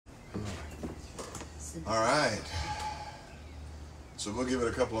All right. So we'll give it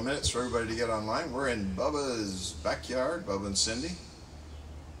a couple of minutes for everybody to get online. We're in Bubba's backyard, Bubba and Cindy.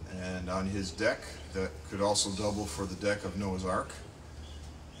 And on his deck, that could also double for the deck of Noah's Ark.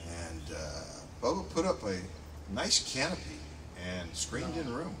 And Bubba put up a nice canopy and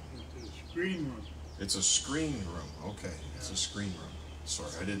screened-in room. It's a screen room. It's a screen room. Okay, it's a screen room.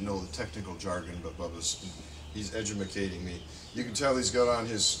 Sorry, I didn't know the technical jargon, but he's educating me. You can tell he's got on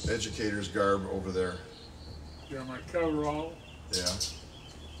his educator's garb over there. Got my coverall. Yeah.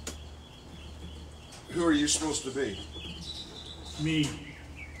 Who are you supposed to be? Me.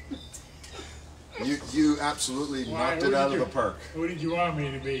 You absolutely knocked it out of the park. Who did you want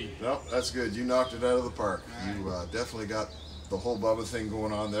me to be? Nope, that's good. You knocked it out of the park. You definitely got the whole Bubba thing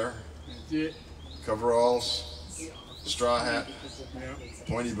going on there. That's it. Coveralls, straw hat, Yep.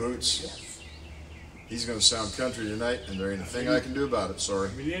 pointy boots. He's going to sound country tonight, and there ain't a thing I can do about it, sorry.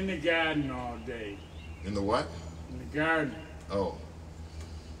 Been in the garden all day. In the what? In the garden. Oh.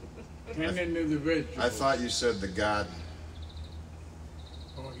 Tending to the vegetables. I thought you said the garden.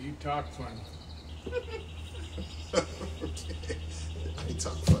 Oh, you talk funny. Okay. I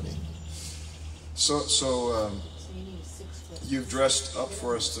talk funny. So you've dressed up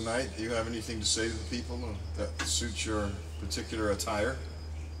for us tonight. Do you have anything to say to the people that suits your particular attire?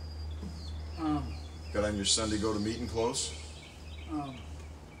 Got on your Sunday go to meeting clothes?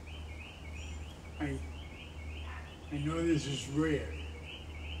 I know this is rare,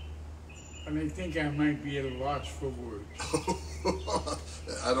 but I think I might be at a loss for words.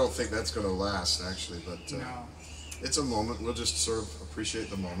 I don't think that's going to last, actually, but No. it's a moment. We'll just sort of appreciate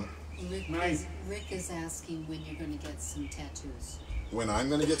the moment. Rick is asking when you're going to get some tattoos. When I'm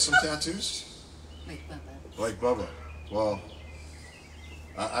going to get some tattoos? Like Bubba. Like Bubba. Well,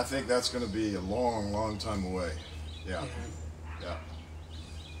 I think that's going to be a long, long time away. Yeah. Yeah.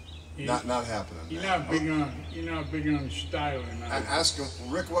 Not happening. You're not big on styling. I asked him,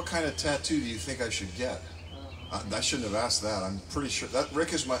 Rick, what kind of tattoo do you think I should get? I shouldn't have asked that. I'm pretty sure that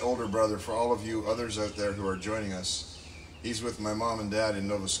Rick is my older brother. For all of you others out there who are joining us, he's with my mom and dad in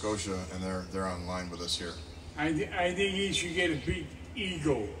Nova Scotia, and they're online with us here. I think he should get a big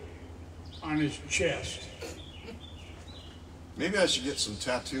eagle on his chest. Maybe I should get some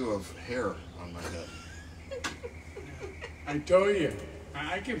tattoo of hair on my head. I told you,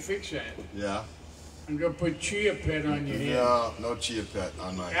 I can fix that. Yeah. I'm gonna put chia pet on your head. No, no chia pet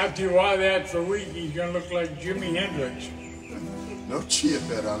on my head. After you wear that for a week, he's gonna look like Jimi Hendrix. No chia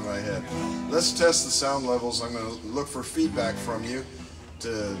pet on my head. Let's test the sound levels. I'm going to look for feedback from you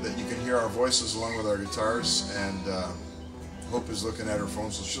that you can hear our voices along with our guitars. And Hope is looking at her phone,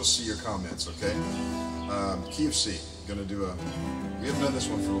 so she'll see your comments, okay? Key of C. Going to do we haven't done this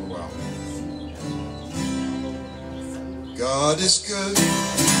one for a little while. God is good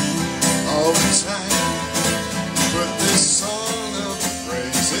all the time. Put this song of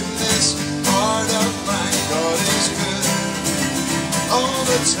praise in this heart of mine. God is good all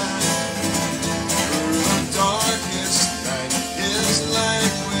the time. Through the darkest night, His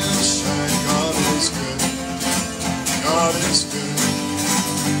light will shine. God is good. God is good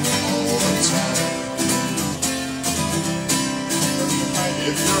all the time.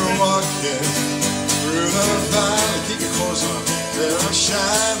 If you're walking through the valley, keep your clothes on. There are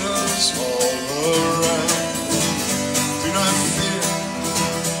shadows all around. Do not fear.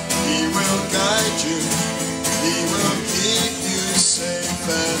 He will guide you. He will keep you safe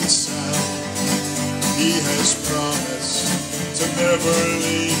and sound. He has promised to never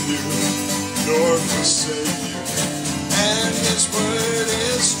leave you nor forsake you. And His word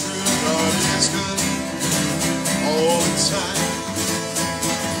is true. God is good all the time.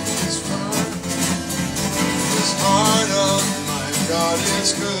 His heart of mine, God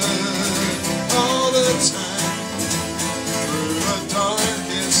is good all the time. Through the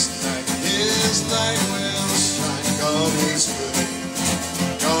darkest night, His light will shine. God is good.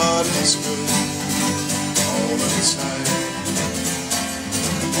 God is good all the time.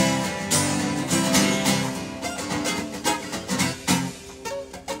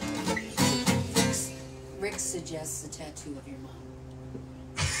 Rick suggests a tattoo of your mom.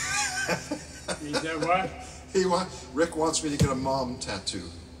 Is that what? Rick wants me to get a mom tattoo.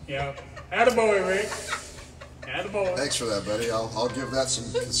 Yeah. Attaboy, Rick. Attaboy. Thanks for that, buddy. I'll give that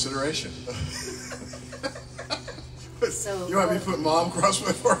some consideration. So, you want me to put mom across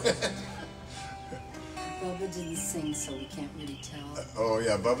my forehead? Bubba didn't sing, so we can't really tell. Oh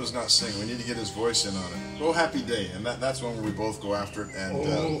yeah, Bubba's not singing. We need to get his voice in on it. Oh, Happy Day, and that's one where we both go after it. And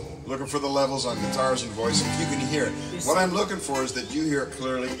looking for the levels on guitars and voice. If you can hear it, what I'm looking for is that you hear it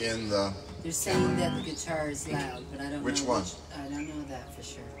clearly in the. They're saying that the guitar is loud, but I don't know. Which one? I don't know that for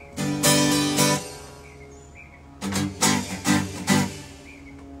sure.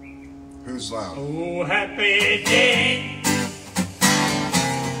 Who's loud? Oh, happy day.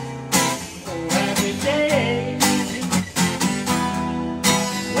 Oh, happy day.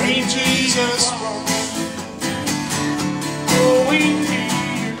 When Jesus walked. Oh, when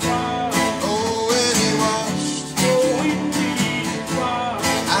Jesus walked. Oh, when he washed. Oh, when Jesus walked.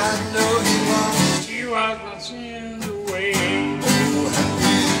 I know he washed. He was my sins away. Oh,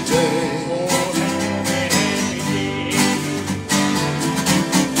 happy day.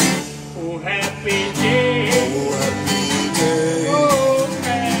 Oh, happy, happy day. Oh, happy day. Oh, happy day. Oh,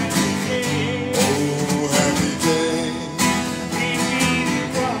 happy day. Oh, happy day. When Jesus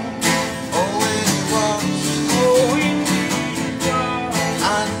walked. Oh, when he washed. Oh, when Jesus walked. I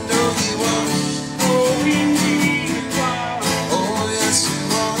know he washed. Oh, when Jesus walked. Oh, yes, he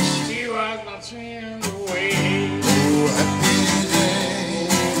washed. He was my sins away. Oh, happy day.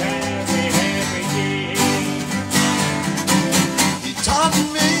 Happy, happy day. He taught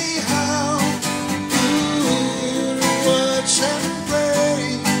me how to watch and pray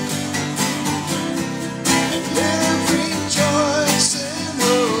and live rejoicing, oh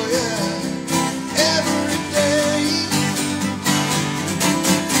yeah, every day.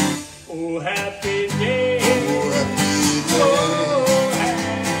 Oh, happy day. Oh, happy day. Oh,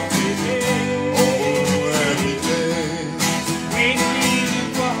 happy day. Oh, happy day. When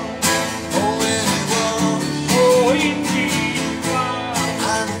Jesus walked. Oh, when he walked. Oh, when Jesus walked. I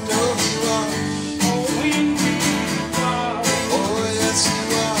know he washed. Oh, when Jesus walked. Oh, yes, he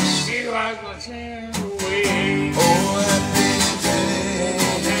washed. He was my sins away. Oh, happy day.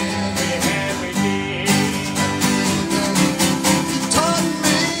 Happy, happy day. Taught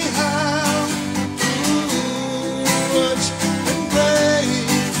me how to watch and pray,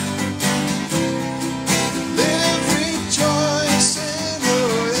 live rejoicing, oh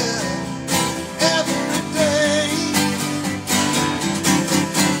yeah, every day.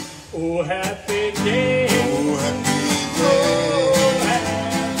 Oh, happy day. Oh, happy day. Oh,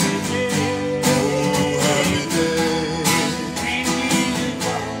 happy day. Oh, happy day. When Jesus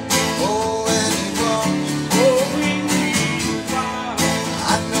walked. Oh, when he walked, Oh, when Jesus walked. I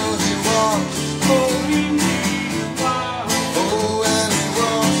know he walked. Oh, when Jesus walked. Oh, when he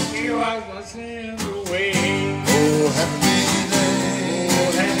walked. He was my sins away. Oh, happy day. Oh,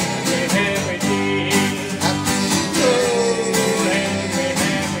 happy, happy day. Happy Oh, day. happy,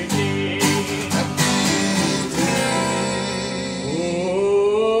 happy day. Happy day.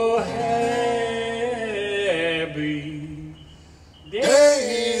 Oh, happy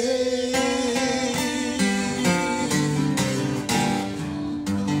day.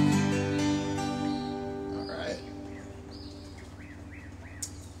 All right.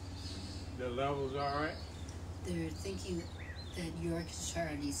 The level's all right. They're thinking that your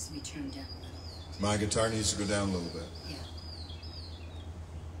guitar needs to be turned down a little bit. My guitar needs to go down a little bit. Yeah.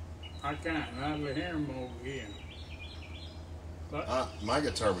 I can't hardly hear him over here. But My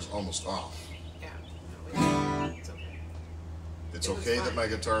guitar was almost off. Yeah. No, it's okay. It's It was okay that fine. my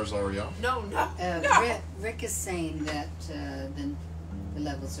guitar is already off? No, no. Rick is saying that the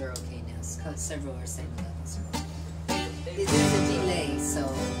levels are okay now. Several are saying the levels are okay. There's a delay, so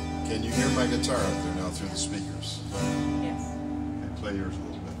Can you hear my guitar up there now through the speakers? Yes. Okay, play yours a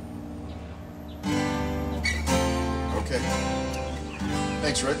little bit. Okay.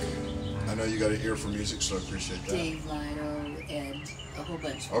 Thanks, Rick. I know you got an ear for music, so I appreciate that. Dave, Lido, Ed, a whole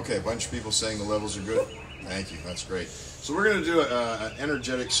bunch. Okay, a bunch of people saying the levels are good. Thank you, that's great. So we're going to do an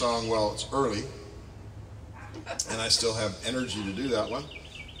energetic song while it's early, and I still have energy to do that one.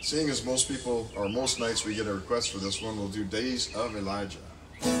 Seeing as most people, or most nights we get a request for this one, we'll do Days of Elijah.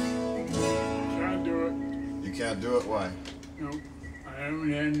 trying to do it. You can't do it, why? No, I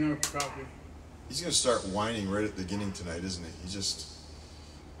haven't had enough coffee. He's going to start whining right at the beginning tonight, isn't he? He just...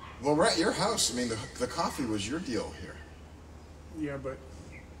 Well, we're at your house. I mean, the coffee was your deal here. Yeah, but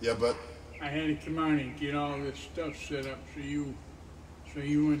Yeah, but... I had to come out and get all this stuff set up so you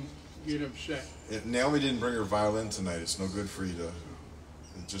wouldn't get upset. Naomi didn't bring her violin tonight. It's no good for you to...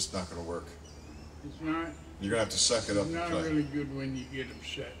 It's just not going to work. It's not. You're going to have to suck it up It's and not play. really good when you get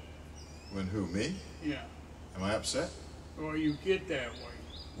upset. When who, me? Yeah. Am I upset? Well, you get that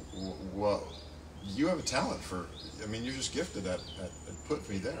way. Well, you have a talent for... I mean, you're just gifted at putting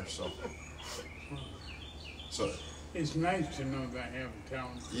me there, so... So, It's nice to know that I have a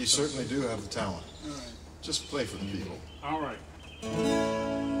talent. you certainly do have the talent. All right. Just play for the people. All right.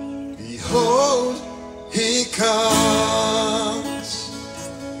 Behold, he comes.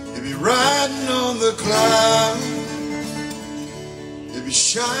 He'll be riding on the cloud. He'll be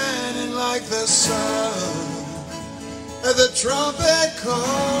shining like the sun at the trumpet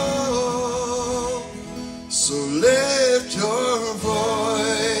call. So lift your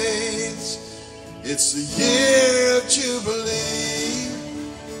voice It's the year of Jubilee,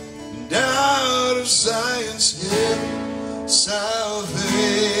 and out of Zion's hill,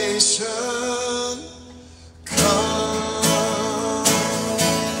 salvation comes.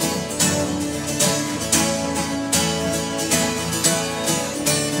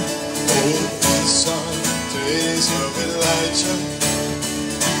 Oh, these are the days of Elijah,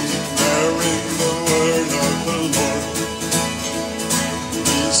 declaring the word of the Lord.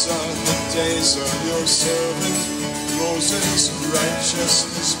 These are the days of your servant Moses,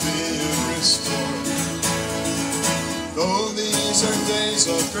 righteousness being restored. Though these are days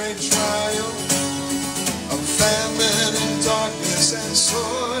of great trial, of famine and darkness and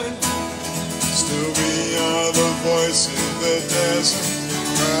sword, still we are the voice in the desert,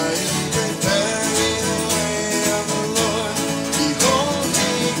 crying, preparing the way of the Lord. Behold,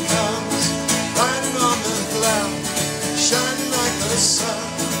 he comes, riding on the cloud, shining like the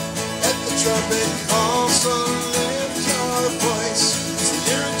sun. At the trumpet call, so lift your voice. It's the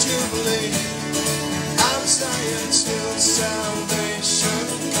year of Jubilee. Out of Zion's hill, salvation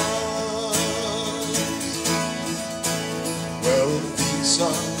comes. Well, these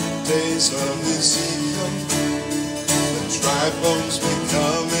are the days of Ezekiel, the dry bones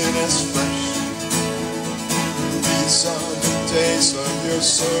becoming as flesh. These are the days of your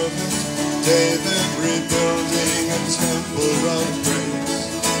servant David, rebuilding a temple of praise.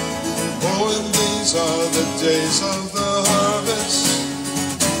 Oh, and these are the days of the harvest.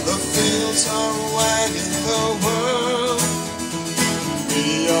 The fields are wagging the world.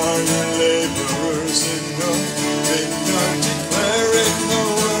 We are your laborers in the vineyard, declaring the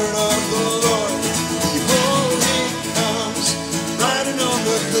word of the Lord. Behold, he comes, riding on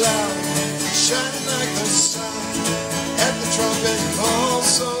the cloud, shining like the sun. At the trumpet call,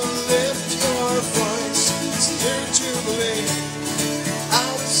 so lift your voice. It's the year of Jubilee.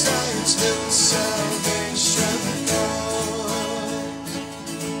 Out of Zion's hill, salvation comes.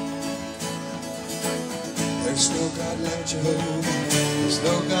 There's no God like Jehovah. There's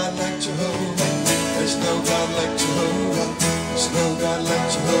no God like Jehovah. There's no God like Jehovah. There's no God like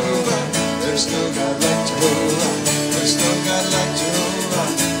Jehovah. There's no God like Jehovah. There's no God like Jehovah.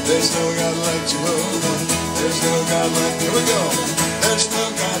 There's no God like Jehovah. There's no God like, here we go. There's no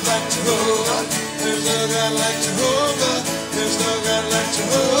God like Jehovah. There's no God like Jehovah. There's no God like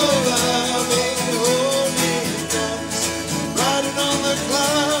Jehovah. Behold, he comes, riding on the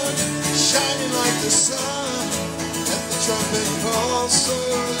cloud, shining like the sun. At the trumpet call, so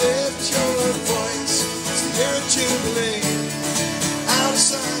lift your voice. It's the year of Jubilee. Out of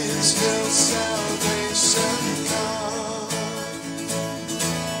Zion's hill, salvation comes.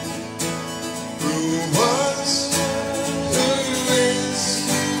 Who was, who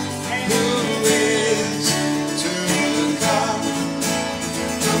is to come?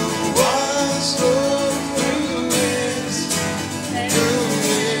 Who was, who is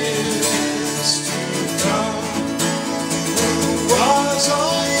to come? Who was,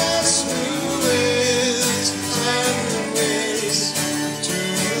 oh yes, who is and who is to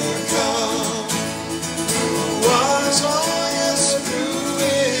come? Who was, oh yes, who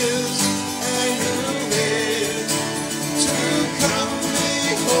is and who is to come?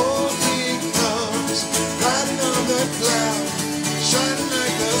 Behold, he comes, riding on the cloud, shining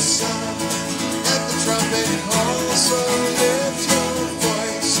like the sun. At the trumpet call, so lift your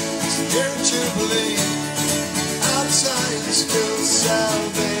voice. It's the year of Jubilee. Out of Zion's hill,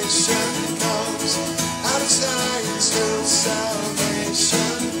 salvation comes. Out of Zion's hill,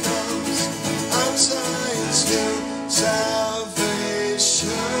 salvation comes. Out of Zion's hill,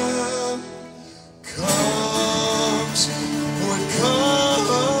 salvation comes. Oh, it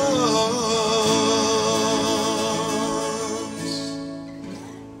comes.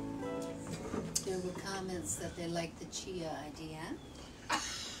 There were comments that they liked the chia idea,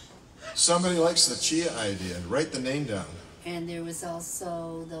 Somebody likes the chia idea. Write the name down. and there was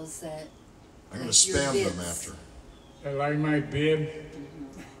also those that I'm going to like your spam them bibs. after. I like my bib.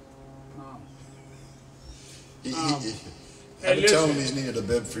 I've been telling him he's needed a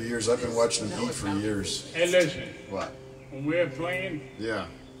bib for years. I've been watching him eat for years. Hey, listen, What? when we're playing, Yeah.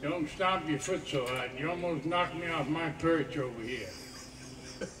 don't stomp your foot so hard. You almost knocked me off my perch over here.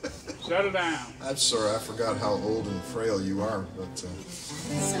 Settle down. I'm sorry. I forgot how old and frail you are, but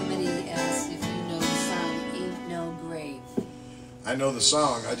Somebody asked if you know the song "Ain't No Grave." I know the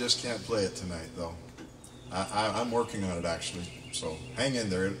song. I just can't play it tonight, though. I'm working on it, actually. So hang in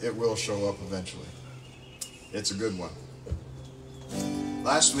there. It will show up eventually. It's a good one.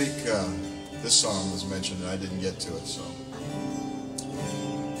 Last week, this song was mentioned, and I didn't get to it, so.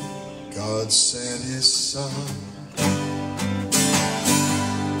 God sent his son,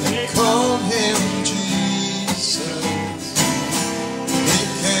 and called him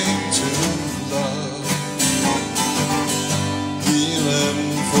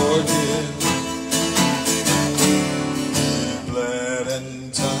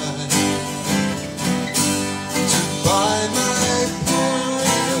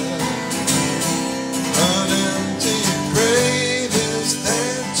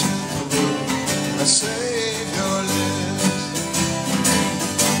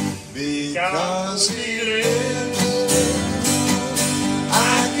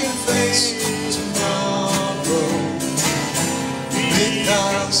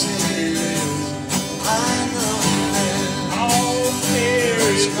because he lives. I know he lives. All fear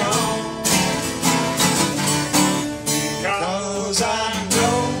is gone. Because I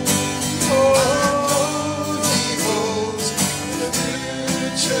know, oh, he holds the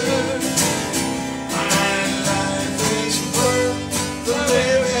future. My life is worth the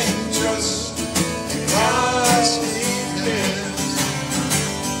living just because he lives.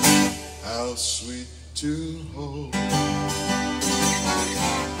 How sweet to hold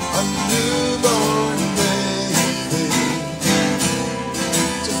a newborn baby,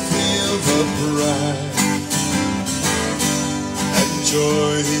 to feel the pride and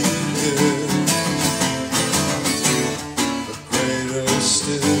joy he gives, but greater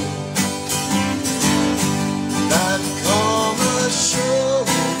still, that calm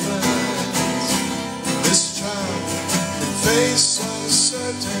assurance this child can face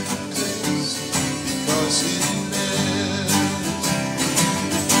uncertain days because he lives.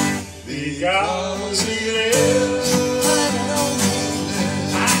 Because he lives, I know he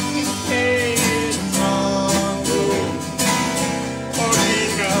lives. I can face Tomorrow,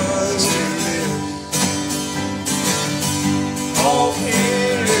 because he lives, all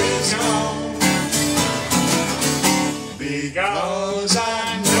fear is gone. Because I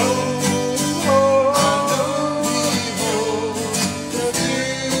know he holds the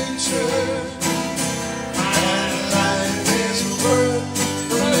future. My life is worth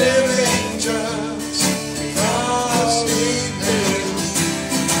the living just because he lives.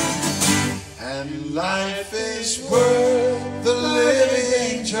 And life is worth the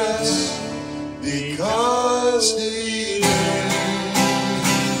living just because he lives.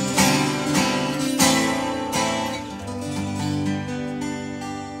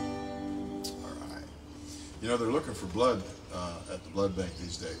 All right. You know, they're looking for blood at the blood bank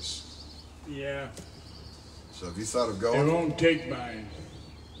these days. Yeah, So have you thought of they going? won't take mine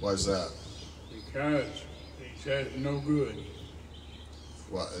Why is that? because they said it's no good.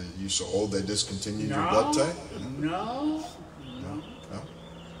 What, are you so old they discontinued your blood type? No, No?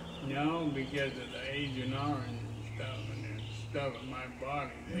 no, because of the Agent Orange and stuff, and there's stuff in my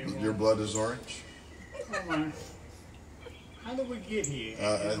body. They won't. Your blood is orange? Come on. How did we get here?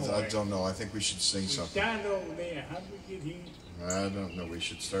 I don't know. I think we should sing We something. started over there. How did we get here? I don't know. We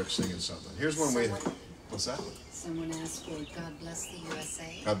should start singing something. Here's one we... What's that? Someone asked for God bless the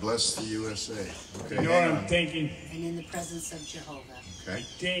USA God bless the USA. Okay. You know what I'm thinking? and in the presence of Jehovah. I Okay.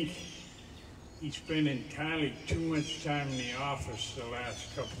 think he spent entirely too much time in the office the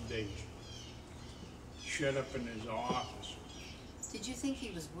last couple of days. Shut up in his office. Did you think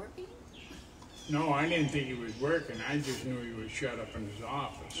he was working? No, I didn't think he was working. I just knew he was shut up in his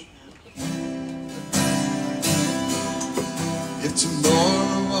office. If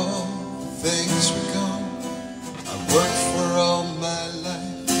tomorrow all things were gone, I worked for all my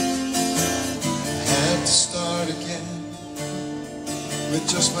life. I had to start again with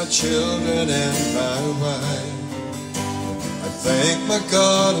just my children and my wife. I thank my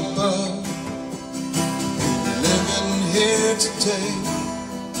God above, living here today,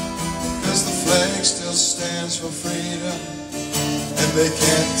 because the flag still stands for freedom, and they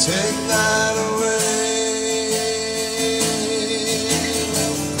can't take that away.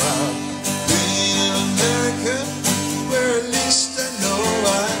 I'm proud to be an American, where at least I know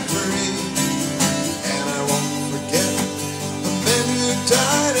I'm free, and I won't forget the men who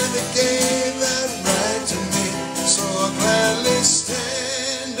died and they gave that right to me. So I'll gladly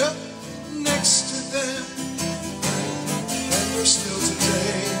stand up next to them, and we're still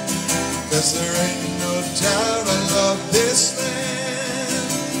today, 'cause there ain't no doubt I love this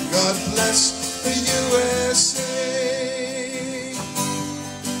land. God bless the USA.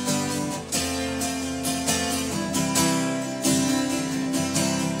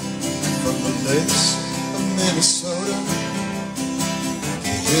 From the lakes of Minnesota,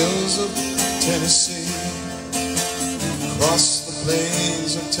 the hills of Tennessee, across the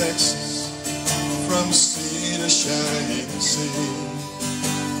plains of Texas, from sea to shining sea,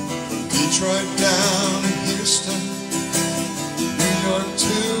 from Detroit down to Houston, New York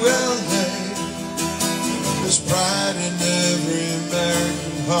to LA, there's pride in every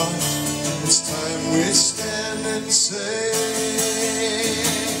American heart. It's time we stand and say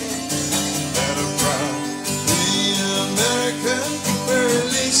that I'm proud to be an American, where at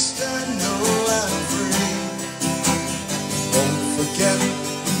least I know I'm free. Won't forget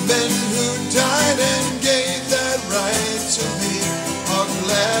the men who died and gave that right to me. I'll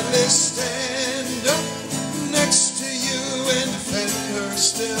gladly stand up next to you and defend her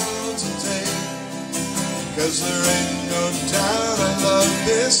still today, 'cause there ain't no doubt I love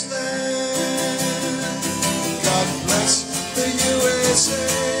this land. God bless the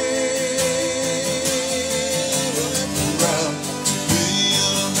USA.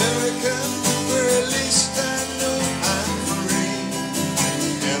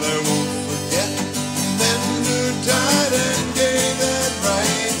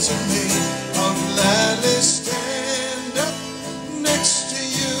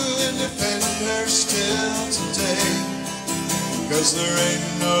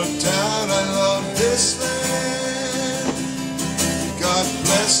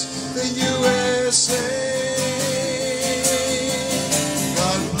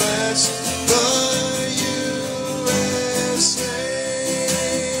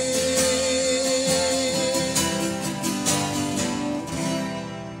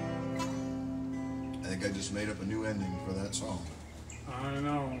 think I just made up a new ending for that song. I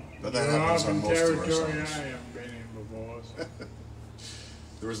know. But that You're happens off on in most of our territory songs. I haven't been in before. So.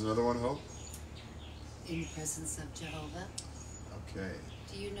 There was another one, Hope? In the presence of Jehovah. Okay.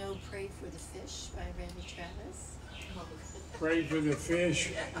 Do you know Pray for the Fish by Randy Travis? Pray for the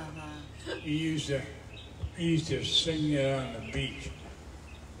fish. He used to sing that on the beach.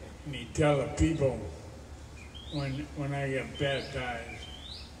 And he'd tell the people when I got baptized,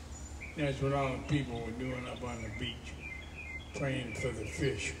 that's what all the people were doing up on the beach, praying for the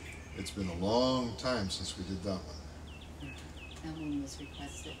fish. It's been a long time since we did that one. That one was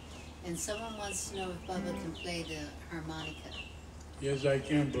requested. And someone wants to know if Bubba can play the harmonica. Yes, I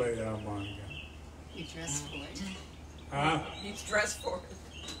can play the harmonica. You dressed for it. Huh? He's dressed for it.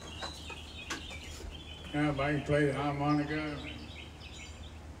 Yeah, if I can play the harmonica.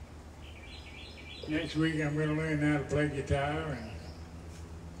 Next week I'm going to learn how to play guitar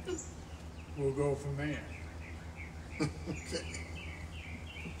and we'll go from there. Okay.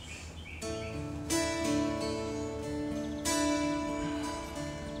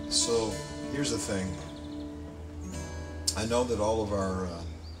 So, here's the thing. I know that all of our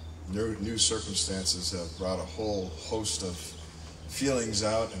new circumstances have brought a whole host of feelings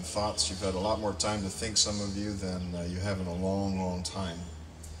out and thoughts. You've had a lot more time to think, some of you, than you have in a long, long time.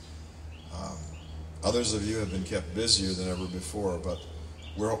 Others of you have been kept busier than ever before, but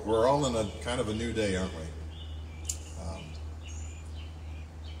we're all in a kind of a new day, aren't we?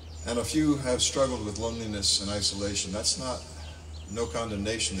 And a few have struggled with loneliness and isolation. That's not no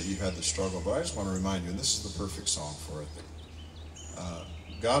condemnation that you had the struggle, but I just want to remind you, and this is the perfect song for it.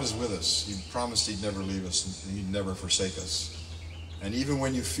 God is with us. He promised He'd never leave us and He'd never forsake us. And even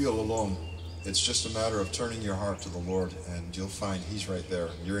when you feel alone, it's just a matter of turning your heart to the Lord, and you'll find He's right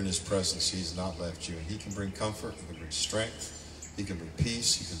there. You're in His presence. He's not left you. And He can bring comfort. He can bring strength. He can bring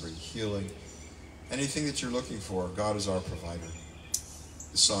peace. He can bring healing. Anything that you're looking for, God is our provider.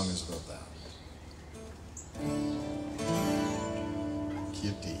 This song is about that.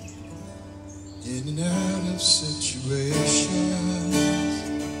 Kitty. In and out of situations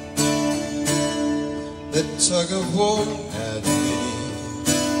that tug of war at me,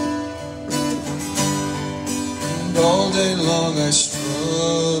 and all day long I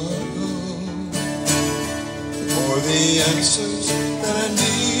struggle for the answers that I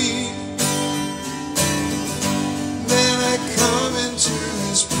need. Then I come into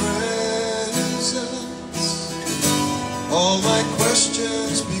His presence, all my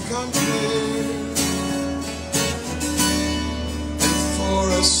questions become clear, and for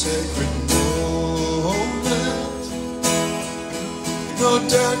a sacred moment, no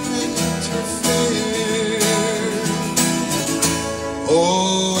doubt can interfere.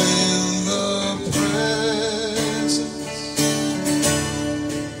 Oh, in the presence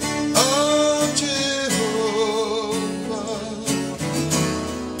of Jehovah,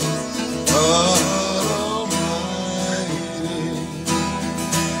 God Almighty,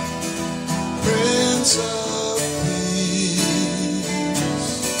 Prince of Peace,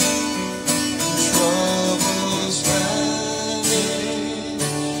 troubles vanish,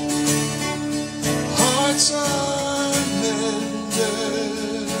 hearts are mended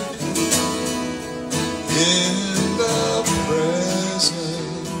in the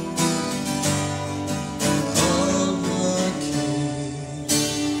presence of the King.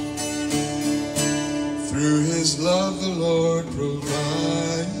 Through His love the Lord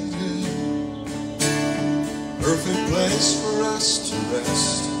provided perfect place for us to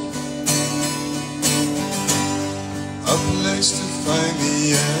rest, a place to find the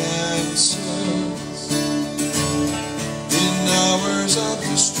answers in hours of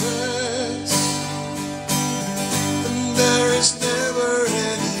distress. And there is never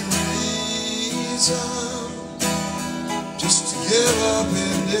any reason just to give up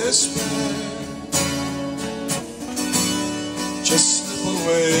in despair. Just slip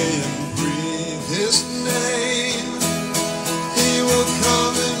away and breathe His name. He will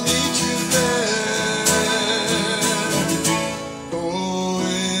come and meet you there. Oh,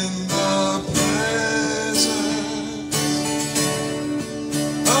 in the presence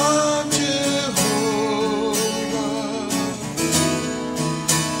of Jehovah,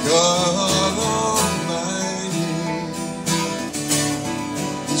 God Almighty,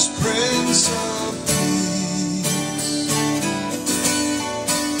 His Prince of Peace,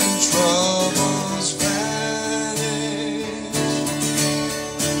 and troubles vanish,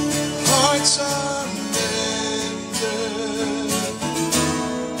 hearts are mended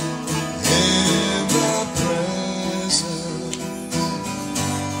in the presence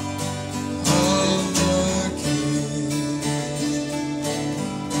of the King.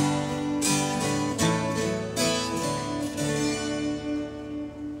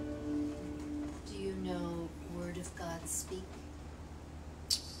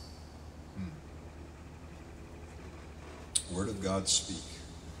 God Speak.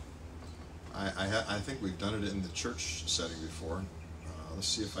 I think we've done it in the church setting before. Let's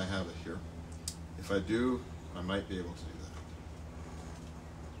see if I have it here. If I do, I might be able to do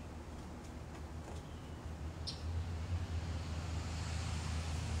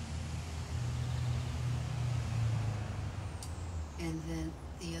that. And then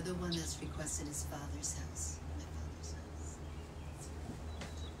the other one that's requested is Father's House. My Father's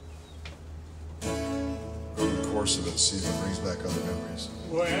House. Go to the course of it, see if it brings back other memories.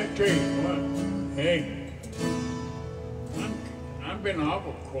 Boy, I tell you what, hey, I've been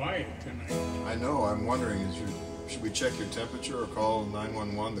awful quiet tonight. I know. I'm wondering, should we check your temperature or call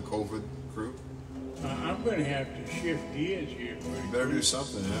 911, the COVID crew? I'm going to have to shift gears here. You better do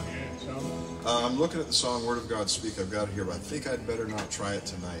something, yeah? Yeah, something. I'm looking at the song Word of God Speak. I've got it here, but I think I'd better not try it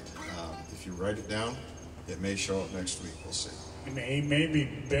tonight. If you write it down, it may show up next week. We'll see. Maybe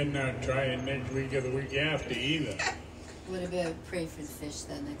better not try it next week or the week after either. What about pray for the fish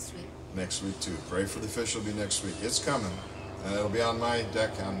then next week? Next week, too. Pray for the Fish will be next week. It's coming. And it'll be on my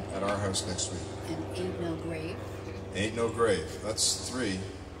deck at our house next week. And Ain't No Grave. Ain't No Grave. That's 3.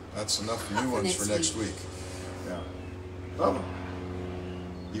 That's enough new ones for next week. Yeah. Bubba,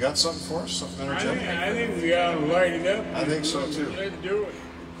 you got something for us? Something energetic? I think we ought to light it up. I think so, too. Let's do it.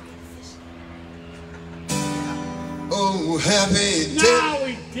 Oh, happy day. No,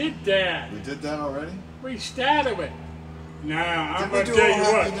 we did that. We did that already? We started it. Now, I'm Did we going to do tell Oh, you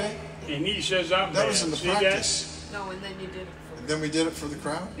Happy what. Day? And he says I'm That bad. was in the See practice. No, and then you did it for And then we did it for the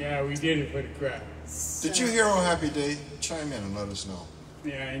crowd? That? Yeah, we did it for the crowd. Did you hear Oh Happy Day? Chime in and let us know.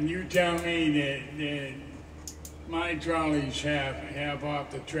 Yeah, and you tell me that my trolleys have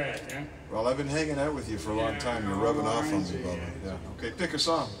off the track, huh? Well, I've been hanging out with you for a long time. You're rubbing off on me, Bubba. Yeah. Okay, pick a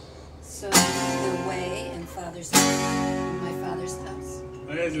song. So The Way and Father's House. My Father's House.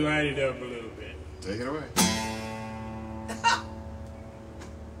 Let's light it up a little bit. Take it away.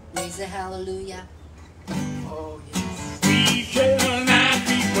 Raise a hallelujah. Oh, yes. We shall not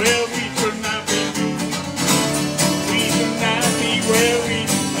be where we should not be moved. We shall not be where we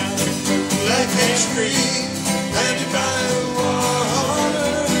should not be moved. Like a tree planted by the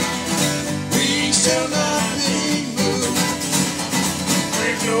water, we shall not be moved.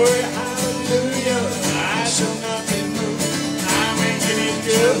 With glory, hallelujah, I shall not be moved. I'm making it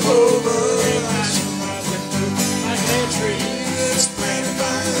Jehovah, and I shall not be moved. Like that tree It's planted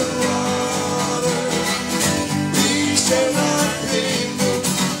by the water, we shall not be moved.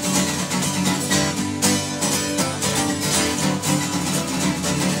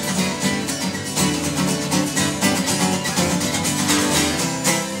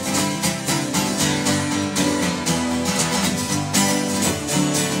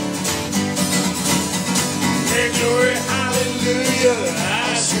 with glory, hallelujah,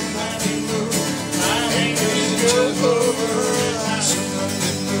 I shall not be moved. I'm making it Jehovah, I shall not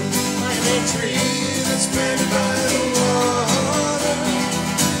be moved. Like that tree It's planted by the water,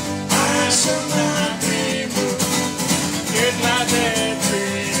 I shall not be moved. just like that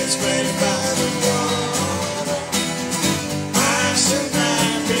tree It's planted by the water, I shall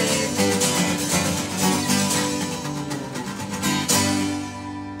not be moved.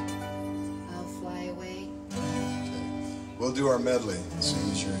 I'll fly away. We'll do our medley,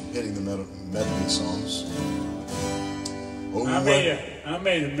 seeing as you're hitting the medley songs. Oh, I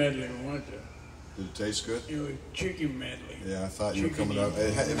made a medley once. Did it taste good? It was chicken medley. Yeah, I thought you were Chicken coming up.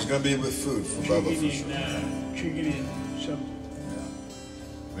 It was going to be with food for Bubba for sure. Chicken and something.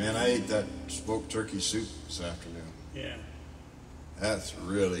 Man, I ate that smoked turkey soup this afternoon. Yeah. That's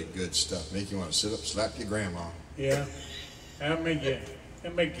really good stuff. Make you want to sit up, slap your grandma. Yeah. That'll make your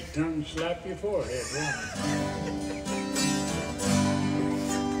tongue slap your forehead, won't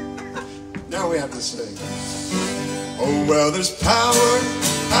it? Now we have to sing. Oh, well, there's power,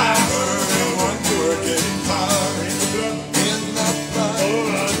 power, and wonder-working power in the blood. Oh,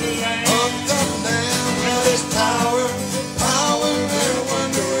 the land. Of the Lamb, well, there's power, power, and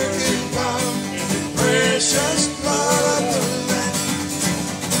wonder-working power in the precious blood of the Lamb.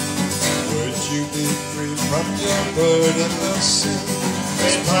 Would you be free from your burden of sin?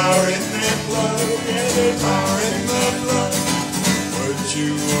 There's power in that blood, yeah, there's power in that blood. Would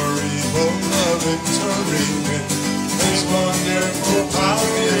you worry for the victory win? There's wonderful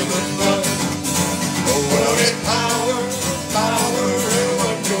power in the blood. Oh, well, there's power, power, and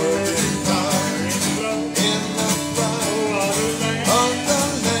wonder-working power in the blood of the Lamb.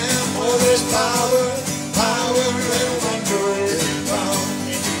 Oh, there's power, power, and wonder-working power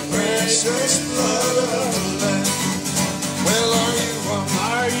in the precious blood of the Lamb. Well,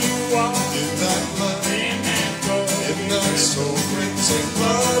 are you one in that blood? If not, so cleansing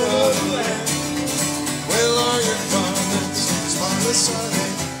blood of the Lamb. Well, are your garments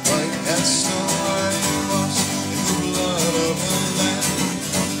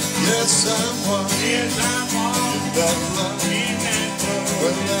Yes, I'm all in that love. in that love.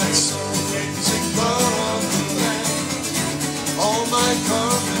 Well, that's so amazing love of the land. All my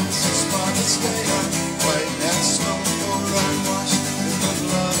garments are spotless, they are white as snow, for I'm washed in the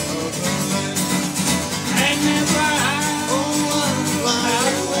blood of the land. And if I Oh, I fly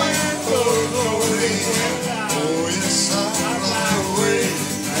away for glory. Oh, yes, I fly away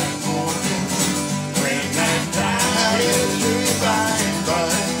that morning. when that time Hallelujah, by and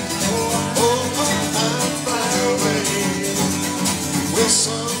by. Oh, I fly away with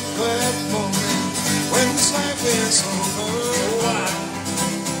some glad moment when this life is over.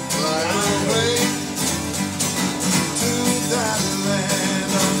 Fly away to that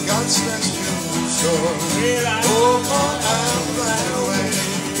land on God's celestial shore. will I Oh, I fly away.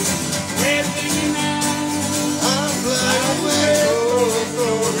 we're thinking now, I fly away for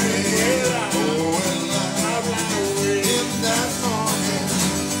glory. Oh, well, I'll fly away in that morning,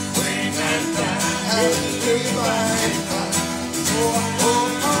 when that time hallelujah, by and by.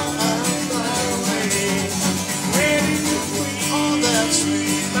 Oh, I fly away. where is the queen? Oh, that's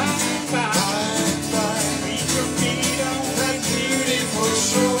sweet. By and by, By and by, we can meet on that beautiful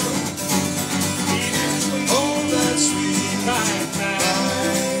shore. in the sweet Oh, that's sweet. by and by,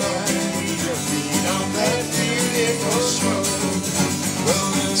 By and by, we can meet on that beautiful shore. Well,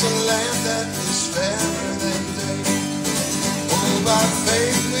 there's a land that is fairer than day. Oh, by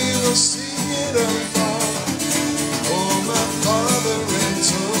faith we will see it afar. Oh, my Father is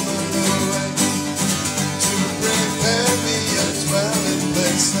over the way to prepare me a dwelling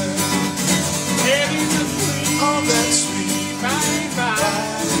place there. Where is the queen? Oh, that's sweet. By and by,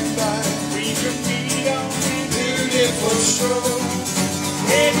 By and by, we can meet on beautiful shore.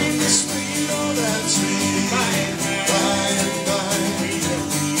 where is the Sweet, oh, that's sweet. by and by, By and by, we can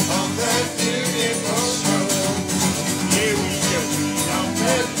meet on that beautiful shore. yeah, we can meet on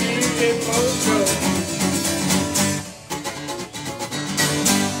that beautiful shore.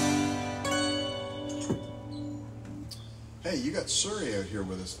 Hey, you got Surrey out here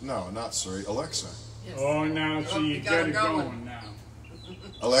with us. No, not Surrey. Alexa. Yes. Oh, now see, you you got got it her going going. now.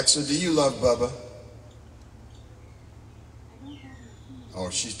 Alexa, do you love Bubba? Oh,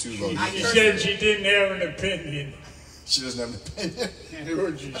 she's too low. She said she didn't have an opinion. She doesn't have an opinion. That's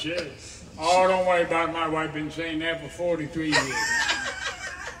what she said. Oh, don't worry about it. My wife been saying that for 43 years.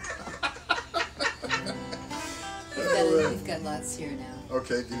 We've got lots here now.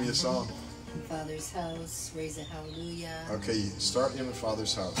 Okay, give me a song. Father's house, raise a hallelujah. Okay, start in the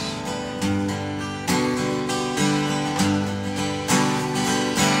Father's house.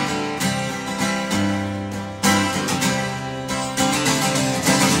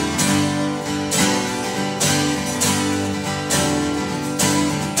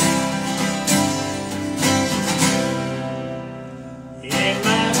 In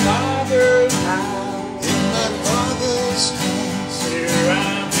my father's house, In my Father's house, there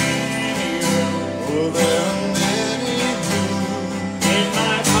are many rooms. oh, there are many rooms. In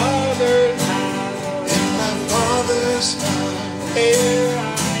my father's house, In my Father's house, there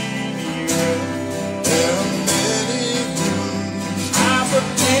are many rooms. there are many rooms. I'm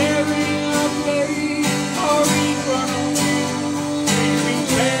preparing a place for each one of you. We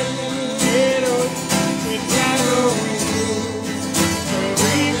pleasant meadows with shadow and blue.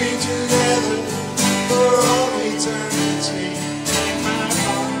 We'll be Together for all eternity. in my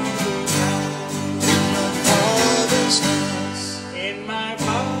father's house. In my Father's house, In my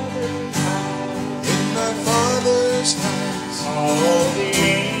father's house. in my Father's house, All the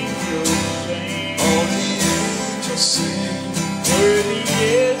angels sing. all the angels sing. Worthy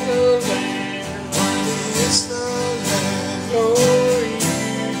is the Lamb. Worthy is the Lamb, Glory to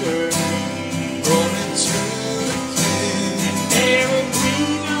the King. glory to the King. There will be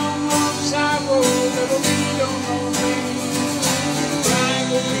no more sorrow. There will be no more pain. Crying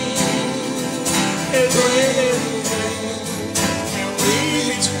will be as red as the rain. And we'll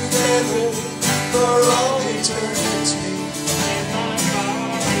be Together for all eternity. in my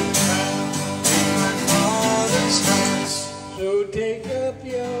father's house. In my Father's house, So take up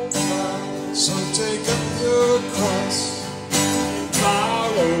your cross so take up your cross, and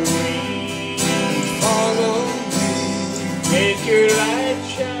follow me. follow me. Make your light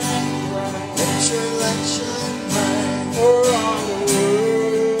shine bright Let your light shine bright, for all the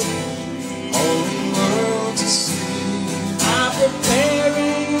world to see. all the world to see. I'm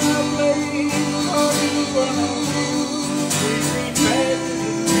preparing a place for each one of you. We repent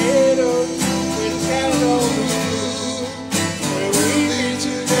the meadows with shadow and blue. Where we Be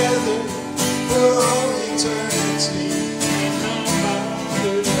together for all eternity. in my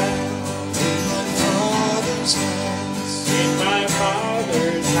father's house. In my Father's house, In my father's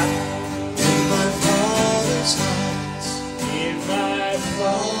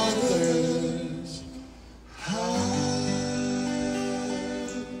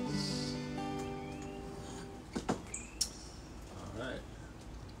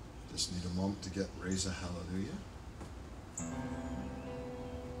moment to get Raise a Hallelujah.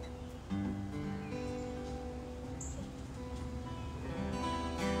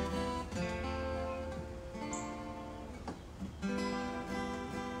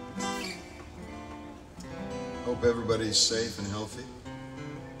 Hope everybody's safe and healthy.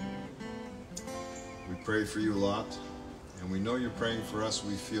 We pray for you a lot, and we know you're praying for us.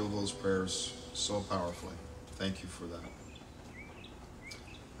 We feel those prayers so powerfully. Thank you for that.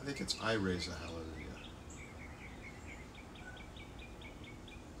 I think it's I Raise a Hallelujah.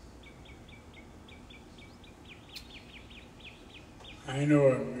 I know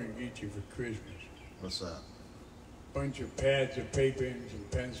what I'm going to get you for Christmas. What's that? Bunch of pads of paper and some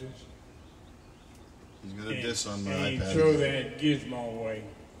pencils. He's going to diss on my and iPad. throw that gizmo away.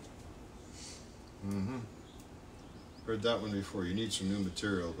 Mm-hmm. Heard that one before. You need some new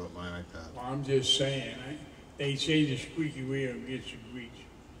material about my iPad. Well, I'm just saying. They say the squeaky wheel gets the grease.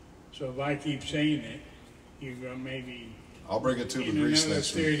 So if I keep saying it, you're going to maybe... I'll bring a tube of grease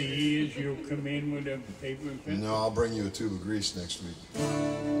next week. In another 30 years, you'll come in with a paper and pencil. No, I'll bring you a tube of grease next week. I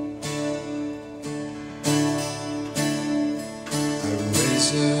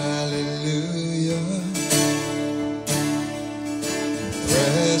raise a hallelujah in the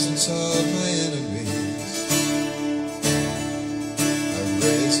presence of my enemies. I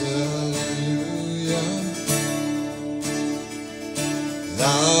raise a hallelujah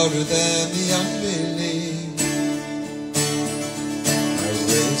louder than the unbelief.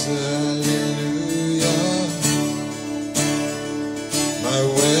 Raise a hallelujah. My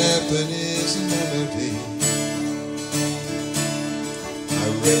weapon is a melody. I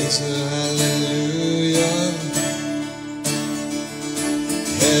raise a hallelujah.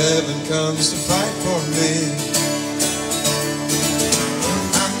 Heaven comes to fight for me.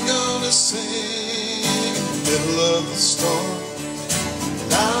 I'm gonna sing in the middle of the storm,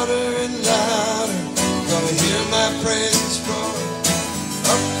 louder and louder. Gonna hear my praises roar.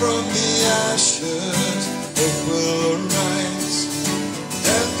 Up from the ashes, hope will arise.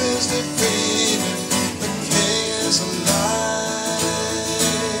 Death is defeated, the King is alive.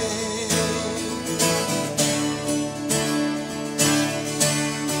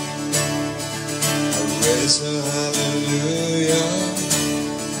 I raise a hallelujah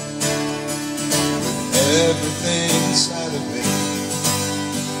with everything inside of me.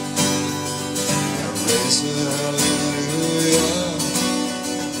 I raise a hallelujah.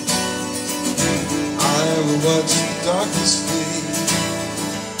 I will watch the darkness flee.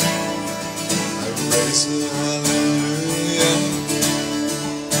 I raise a hallelujah in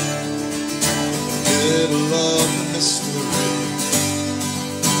the middle of the mystery.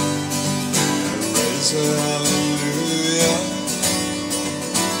 I raise a hallelujah.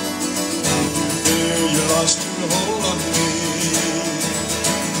 Here you lost your hold on me.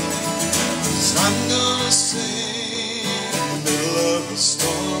 'Cause I'm gonna sing in the middle of the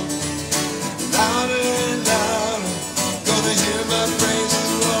storm, louder and louder, gonna hear my praises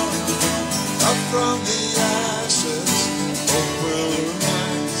roar. Up from the ashes, hope will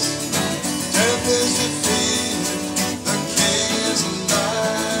arise. Death is defeated, the King is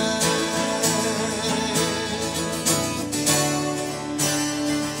alive.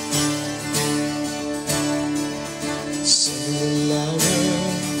 Sing a little louder.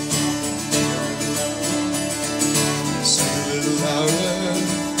 Sing a little louder.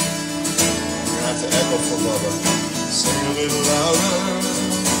 To echo for Bubba. Sing a little louder.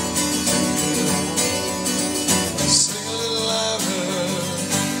 Sing a little louder.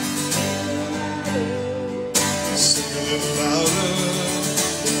 Sing a little louder.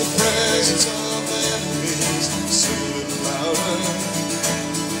 In the presence of my enemies. Sing a little louder.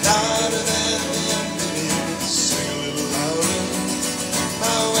 Louder than the unbelief. Sing a little louder.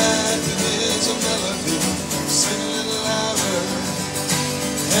 My weapon is a melody. Sing a little louder.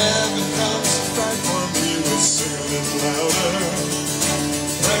 Heaven comes to fight for me. We'll sing a little louder.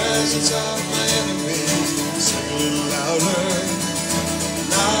 Presence of my enemies. Sing a little louder.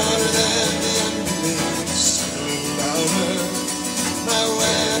 Louder than the unbelief. Sing a little louder. My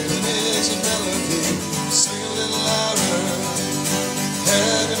weapon is a melody. Sing a little louder.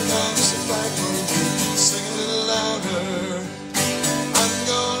 Heaven comes to fight for me. Sing a little louder. I'm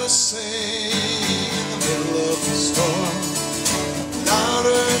gonna sing in the middle of the storm,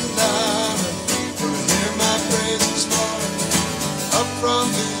 louder and louder, gonna hear my praises roar. Up from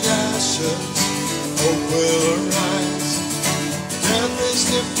the ashes, hope will arise. Death is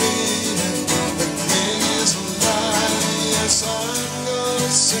defeated, the King is alive. Yes, I'm gonna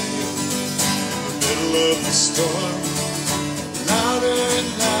sing in the middle of the storm, louder and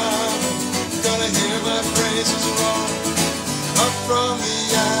louder, gonna hear my praises roar. Up from the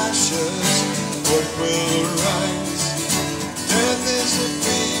ashes,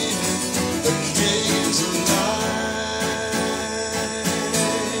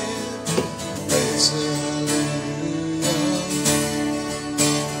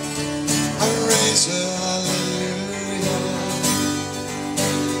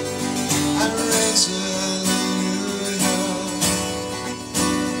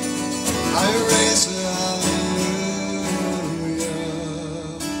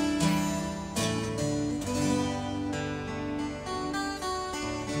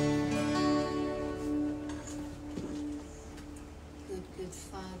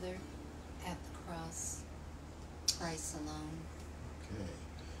 Father, at the cross, Christ alone. Okay.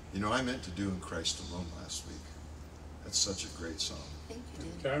 You know, I meant to do In Christ Alone last week. That's such a great song. I think you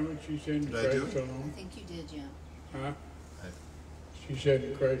Is did. that what she said in Did I do Christ it? I alone? think you did, yeah. Huh? I- She said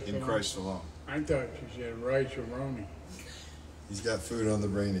in Christ In alone? Christ Alone. I thought she said rice-a-roni. He's got food on the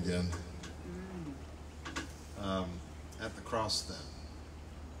brain again. At the cross then.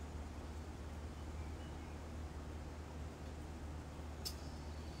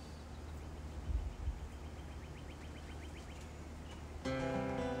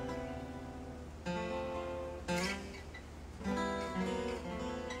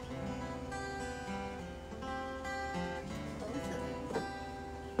 Both of them.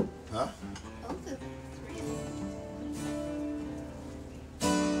 Huh? Both of them. Three of them.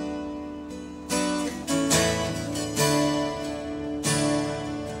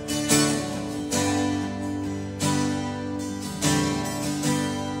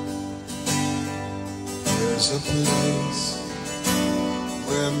 There's a place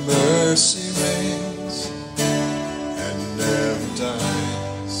where mercy reigns and never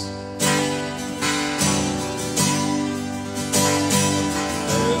dies.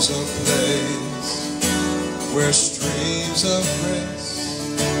 There's a place where streams of grace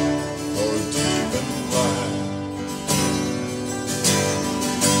flow deep and wide,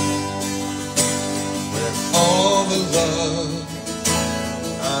 where all the love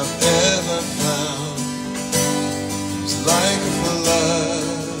I've ever found is like a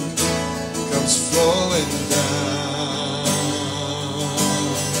flood comes flowing down.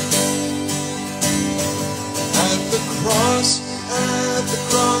 At the cross,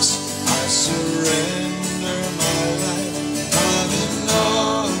 I surrender my life. I'm in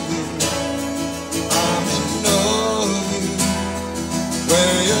awe of you. I'm in awe of you.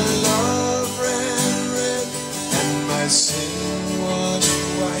 Where your love ran red and my sin washed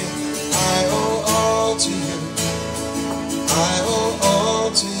white. I owe all to you. I owe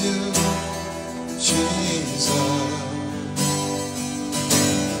all to you, Jesus.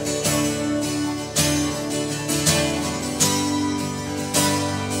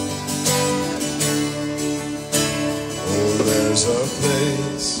 Oh, there's a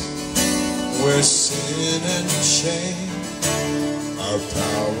place where sin and shame are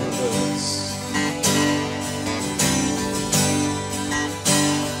powerless,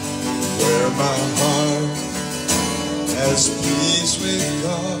 where my heart has peace with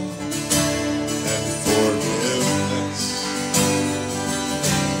God and forgiveness,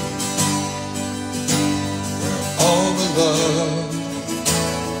 where all the love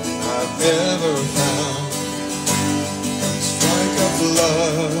I've ever found comes like a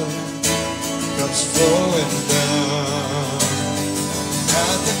flood, comes flowing down.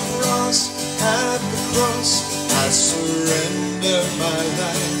 At the cross, I surrender my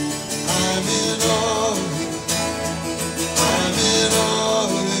life. I'm in awe of you. I'm in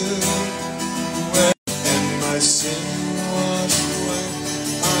awe of you. And my sin washed away.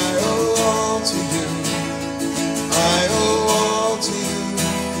 I owe all to you. I owe all to you,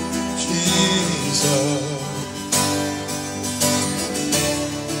 Jesus.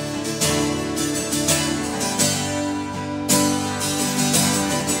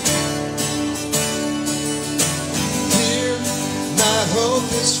 Here, my hope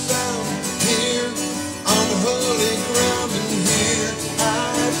is found. Here, on holy ground, and here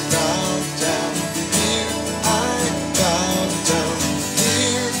I bow down. Here I bow down.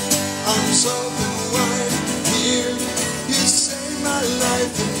 Here, arms open wide. Here, you save my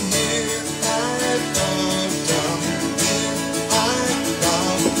life, and here I bow down. Here I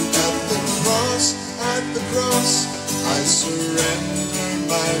bow at the cross, I surrender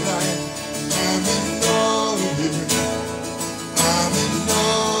my life. I'm in awe of you. I'm in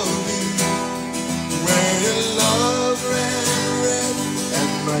awe of you. Where your love ran red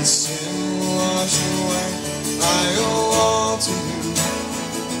and my sin washed away. I owe all to you.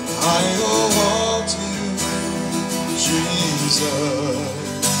 I owe all to you,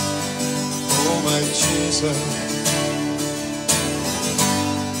 Jesus. Oh, my Jesus.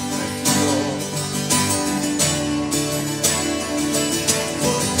 Thank you, Lord.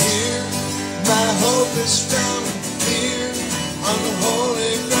 For here my hope is found. Here on the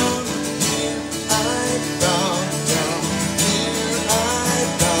holy ground. Here I bow down. Here I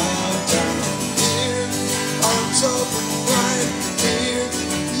bow down. Here arms open wide. Here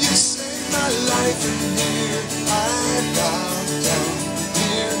you save my life, and here I bow down.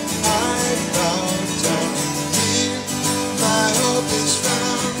 Here I bow down. Here my hope is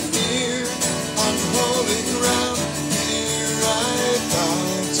found. Here on holy ground. Here I bow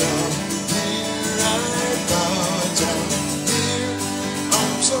down. Here I bow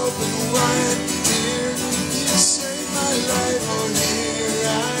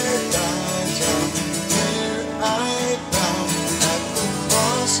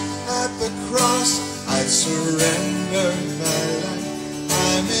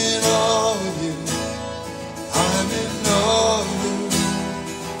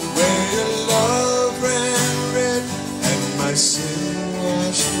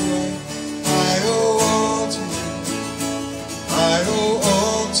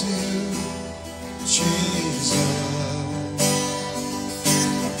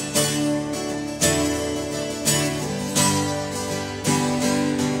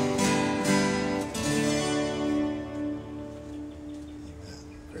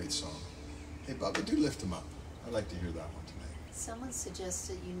Great song. Hey, Bubba, do lift him up. I'd like to hear that one tonight. Someone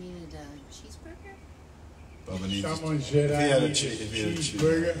suggested you needed a cheeseburger? Bubba needs Someone said if he I had a need a cheeseburger.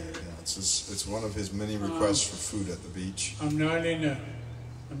 cheeseburger. Yeah, it's one of his many requests for food at the beach. I'm not in the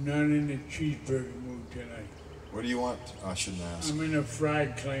cheeseburger mood tonight. What do you want? I shouldn't ask. I'm in a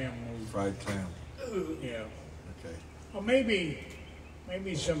fried clam mood. Fried clam. Yeah. Okay. Or maybe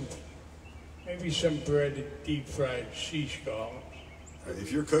some breaded deep fried sea scallops.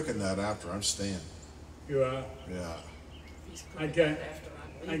 If you're cooking that after, I'm staying. You are? Yeah. He's I cooking got after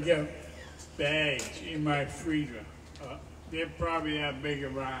I got bags in my freezer. They're probably that big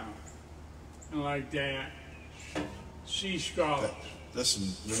around. And like that. Sea scallops. Listen.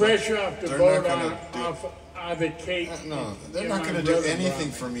 Fresh off the they're boat not gonna off the Cape. No, they're Yeah, not my going to do brother anything brought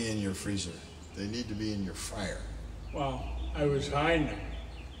me. for me in your freezer. They need to be in your fryer. Well, I was hiding them.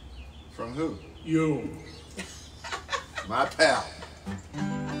 From who? You. My pal.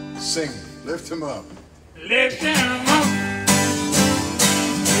 Sing. Lift him up. Lift them up.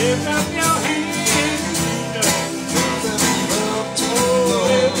 Lift up your hands. Lift him up to the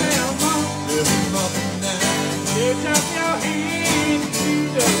Lift Lord. them up. Lift him up now. Lift up your hands.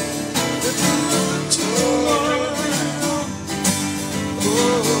 Lift him up to the Lord. Oh,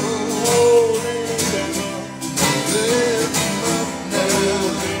 Oh, lift them up. lift him up now.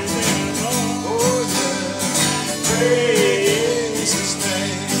 Lift them up. Oh, yeah. Praise his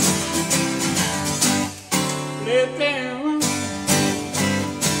name. Lift them up.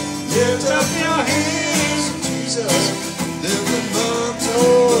 Lift up your hands. Jesus. Lift him up to Oh,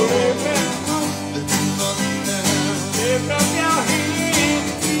 the lift Lord. them up. Lift him up now. Lift up your hands,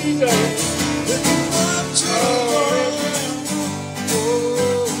 Jesus. Lift him up to the Lord. Oh,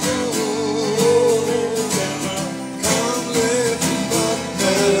 Lift them up. come lift him up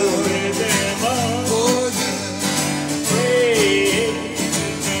now. Lift them up. Oh, yeah. Praise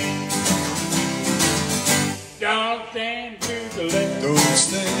His name. Don't stand to the left. Don't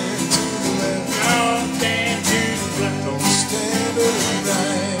stand to the left. Don't stand to the right. Don't stand to the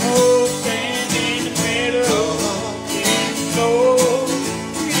right. Oh, stand in the middle. Oh, In Lord,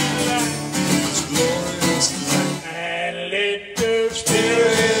 in light. His glorious light. And let the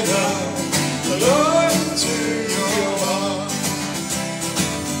Spirit Spirit of of the Lord to your heart.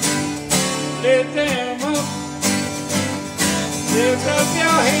 lift them up. Lift up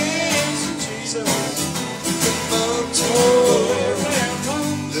your hands, Jesus. Lift him up to the oh, Lord. lift them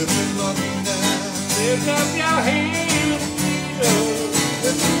up. Lift him up now. Lift up your hands, Jesus.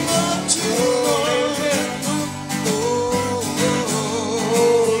 Lift him up to the Oh, Lord. lift them up. Oh,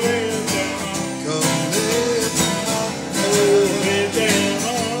 Oh, lift them up. come lift him up Oh, now. lift them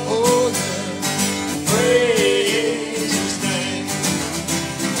up. Oh, yeah. Praise His name.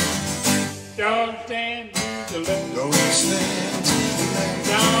 Don't stand to the left. Don't stand to the left.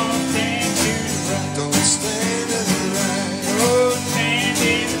 Don't stand to the right. Don't stand to the right. Oh, stand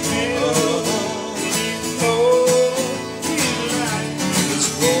in the middle. Oh, In Lord, in light. His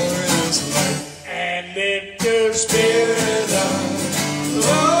glorious light. And lift the Spirit Spirit of the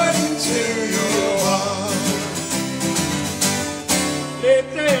Lord into your heart.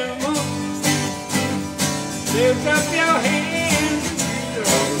 lift them up. Lift up your hands. Oh,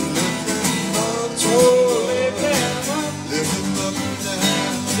 lift him up to Oh, the lift Lord. them up. Lift him up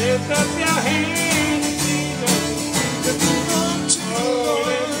now. Lift up your hands, Jesus. Lift him up to the Oh, Lord.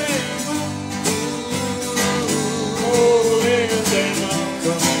 lift them up. Oh, Oh, lift them up.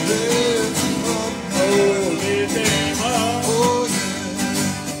 come lift him up Oh, now. lift them up. Oh,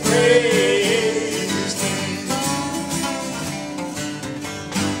 yeah. Praise His name.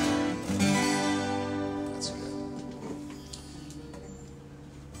 That's good.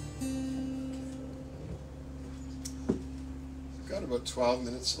 We've got about 12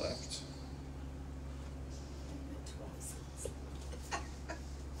 minutes left. 12 cents.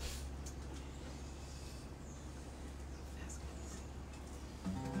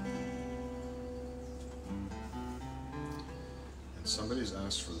 And somebody's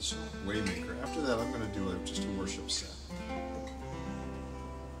asked for the song Waymaker. After that, I'm going to do just a worship set.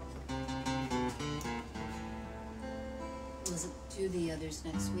 We'll do the others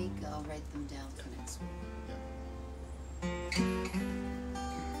next week. I'll write them down for next week.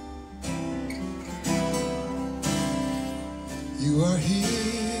 You are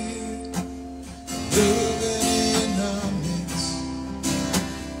here, moving in our midst,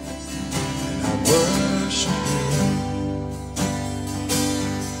 and I worship you.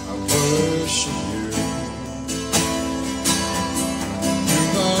 I worship you. You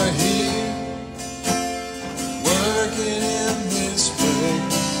are here, working in this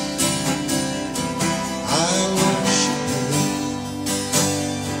place. I worship you.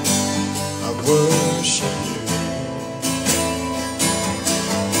 worship you.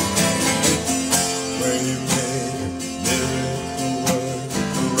 Waymaker, miracle worker,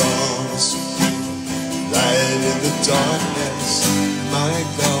 promise keeper, light in the darkness, my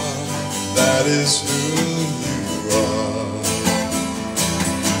God, that is who you are.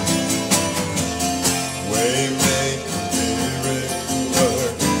 Waymaker, miracle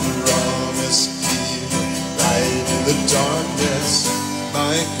worker, promise keeper, light in the darkness,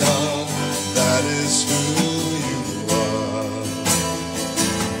 my God, that is who you are.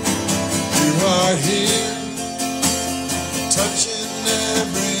 You are here, touching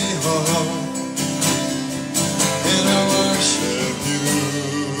every heart, and I worship you.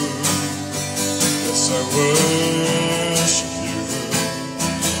 Yes, I worship you.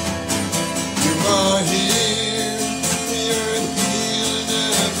 You are here, you're healing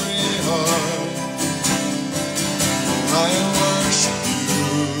every heart. I worship you.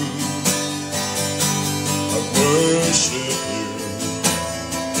 I worship you.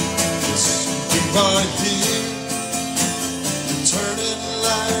 Yes, you are here, you're turning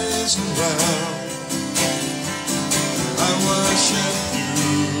lives around. I worship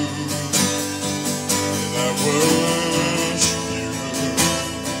you, and I worship you.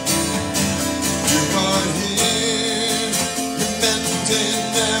 You are here, you're mending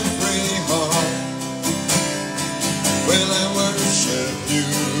every heart. Well, I worship you,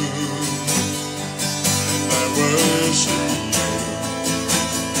 and I worship you.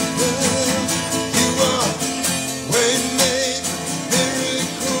 Well, you are waymaker,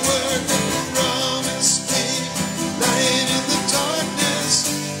 miracle worker, promise keeper, light in the darkness,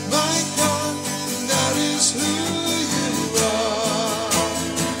 my God, that is who you are.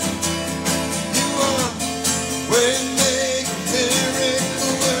 You are waymaker,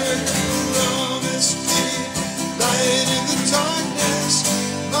 miracle worker, promise keeper, light in the darkness,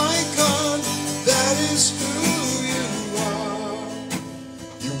 my God, that is who you are.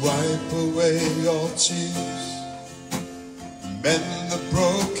 You wipe away all tears, mend the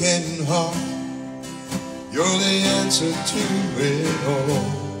broken heart. You're the answer to it all,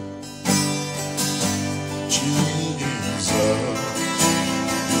 Jesus.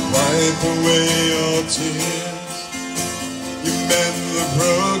 You wipe away all tears, you mend the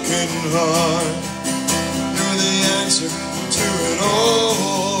broken heart. You're the answer to it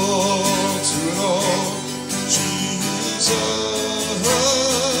all, Jesus.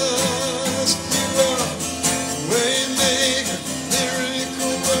 You are waymaker,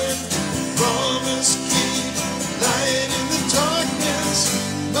 miracle worker, promise keeper, light in the darkness,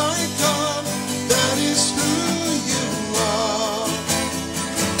 my God, that is who you are.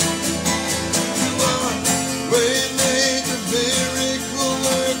 You are waymaker, miracle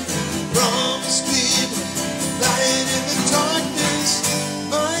worker, promise keeper, light in the darkness,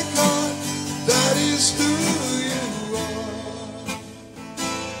 my God, that is who you are.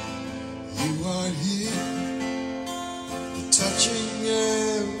 You are here, touching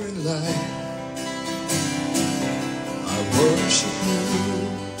every life. I worship you,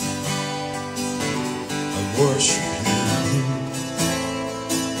 I worship you.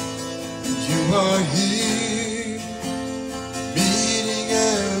 You are here, meeting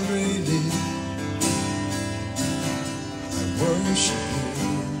every need. I worship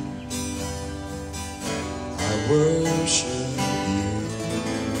you, I worship you.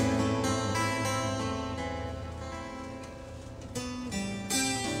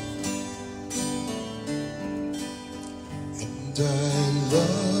 And I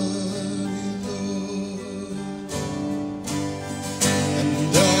love you, Lord,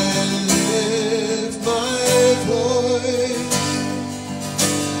 and I lift my voice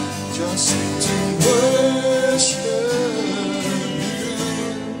just to worship you.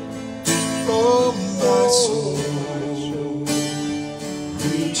 Oh, my soul,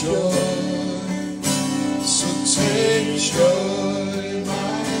 rejoice, so take joy,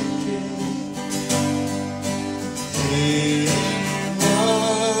 my King, in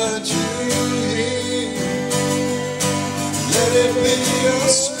what you hear. Let it be a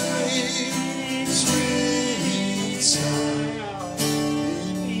sweet, sweet sound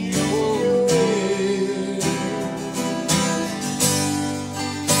in your ear.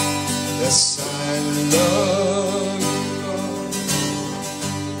 Yes, I love you, Lord.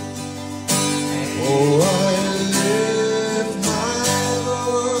 Oh, I lift my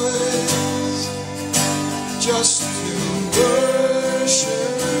voice just to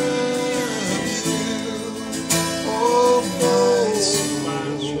worship you. Oh, my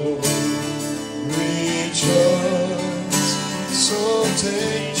soul, rejoice, so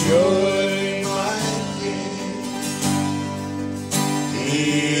take joy, my King,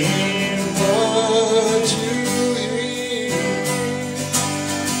 in what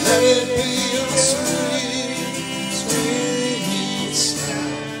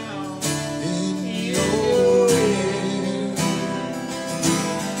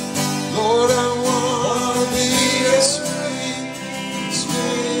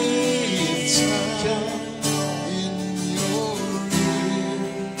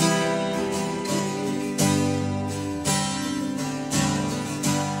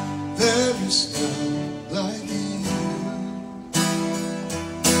is none like you.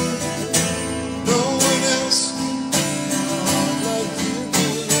 No one else can love like you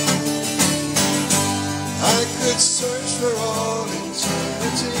do. I could search for all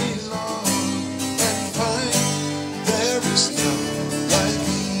eternity long and find there is none like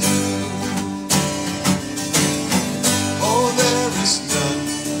you. Oh, there is none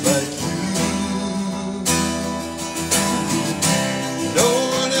like you. No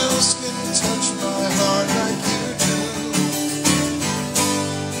one else can touch my heart like you do.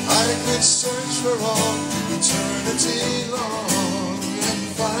 I could search for all eternity long and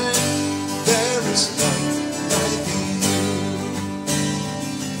find there is none like you.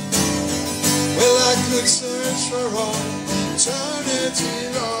 Well, I could search for all eternity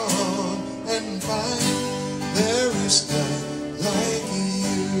long and find there is none like you.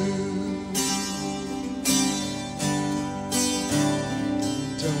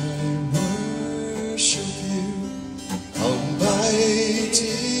 And I worship you,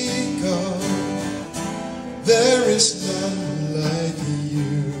 Almighty God. There is none like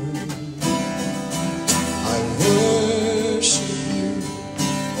you. I worship you,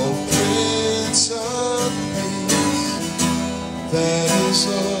 O Prince of Peace. That is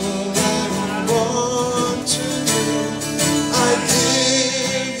all I want to do.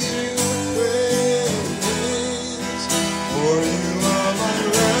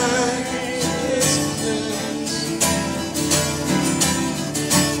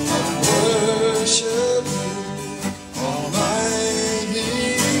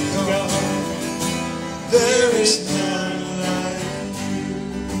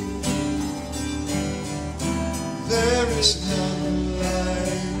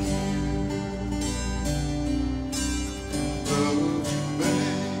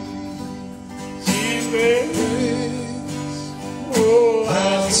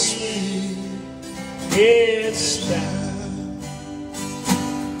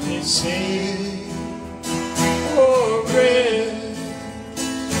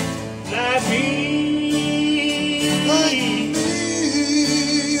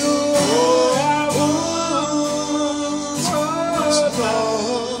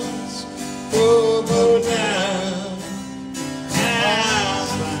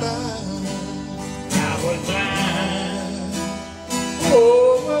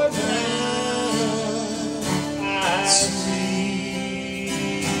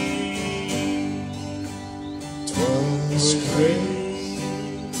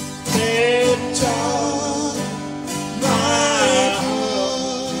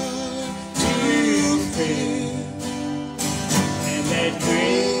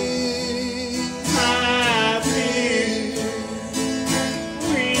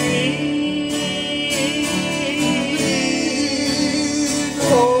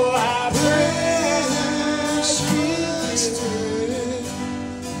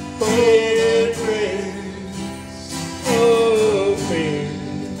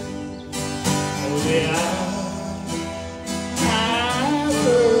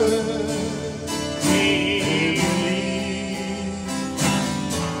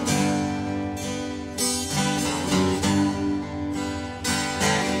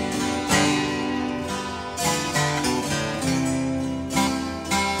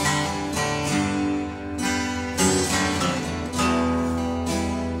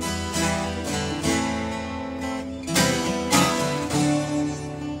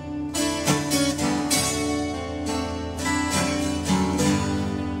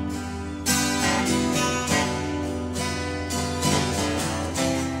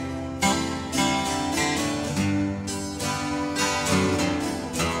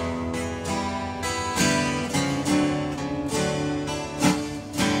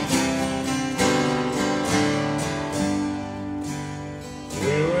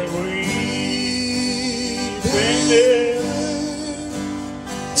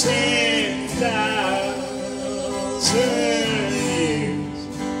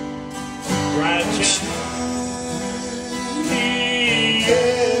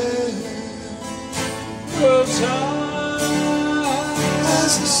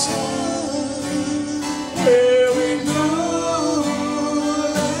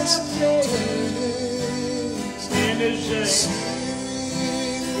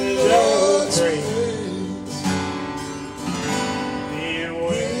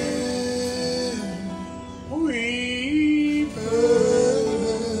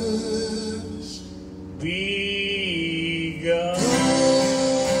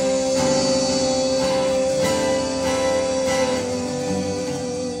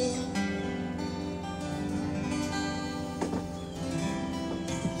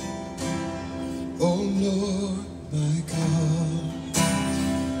 Lord, my God,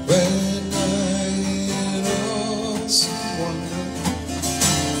 when I in awesome wonder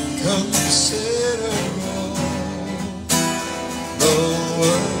consider all the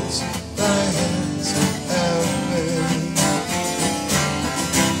words thy hands have made,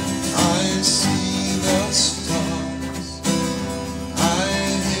 I see the stars, I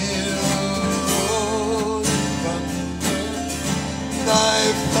hear the rolling thunder, thy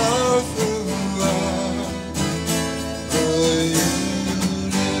powerful throughout the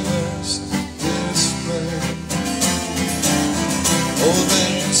universe display. Oh,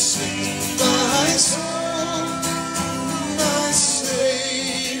 then sing thy song, my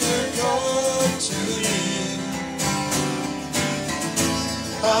Savior God, to thee.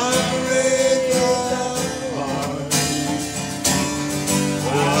 How great thou art,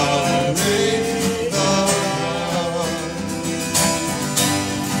 how great thou art.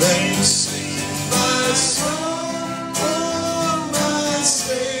 Then sing thy song, oh, my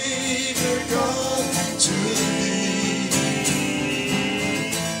Savior God, to thee.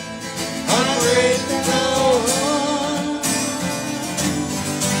 How great thou art,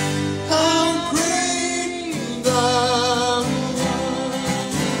 how great thou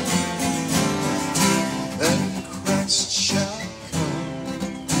art. Then Christ shall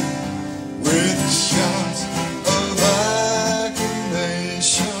come with shouts of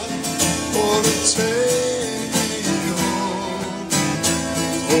acclamation for to take me home.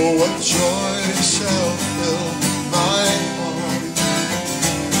 Oh, what joy shall fill my heart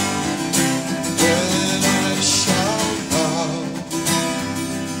when I shall bow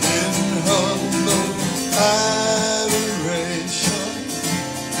in humble adoration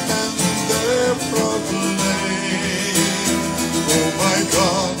and there proclaim, oh my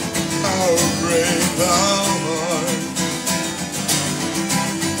God, how great thou art.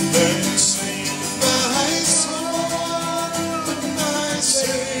 Then sing thy song, my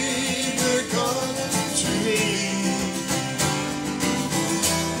Savior God, to thee.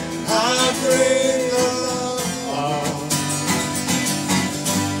 How great thou art,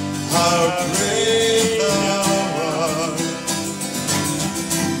 how great thou art.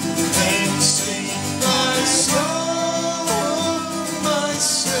 Then sing thy song, my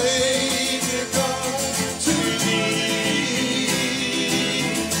Savior God, to thee.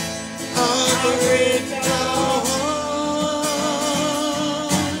 How great thou art,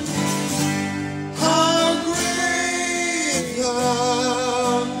 how great thou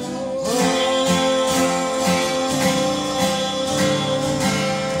art.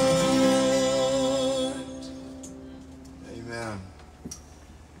 Amen.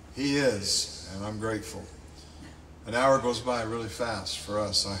 He is, and I'm grateful. An hour goes by really fast for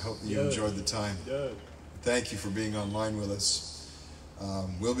us. I hope you enjoyed the time. Thank you for being online with us.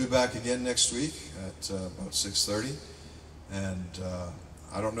 We'll be back again next week at about 6:30. And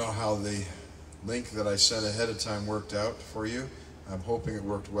I don't know how the link that I sent ahead of time worked out for you. I'm hoping it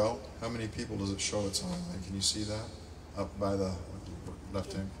worked well. How many people does it show it's on? Can you see that? Up by the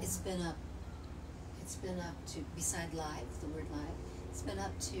left-hand corner. It's been up. It's been up to, beside live, the word live, it's been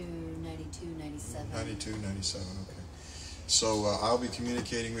up to 92, 97. 92, 97, okay. So I'll be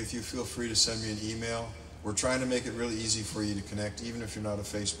communicating with you. Feel free to send me an email. We're trying to make it really easy for you to connect, even if you're not a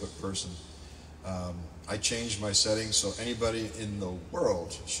Facebook person. I changed my settings so anybody in the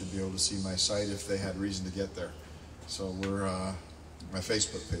world should be able to see my site if they had reason to get there. So we're, my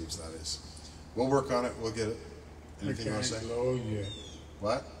Facebook page, that is. We'll work on it. We'll get it. Anything you want to say? We can't close yet.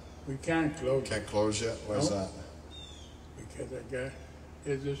 What? We can't close. Can't close yet? Why is that? Because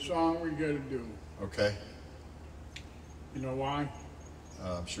there's a song we got to do. Okay. You know why?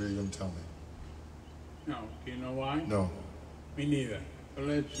 I'm sure you're going to tell me. No. Do you know why? No. Me neither. But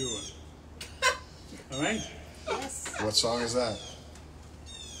let's do it. All right? Yes. What song is that?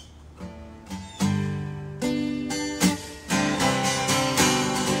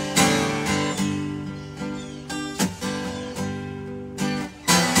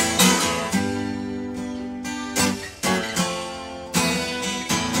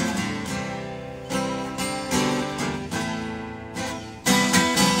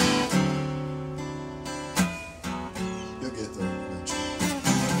 You'll get there eventually.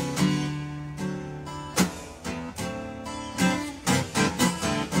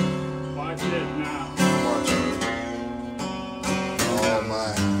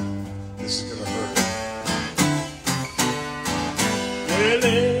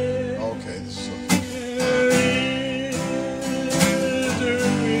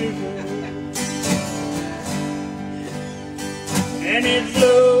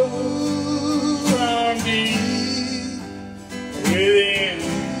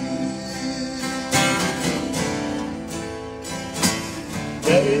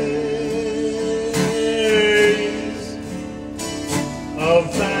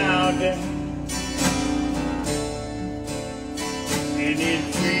 and it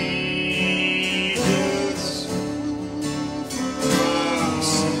frees us from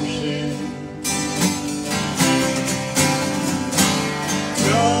sin.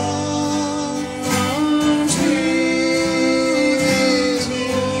 Come to these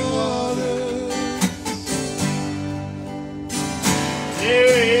waters.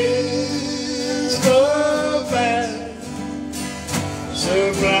 There is a valley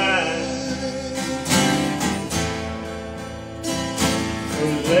sublime.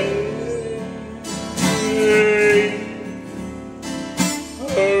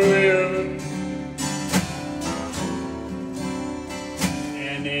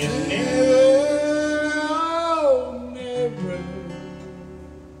 And it never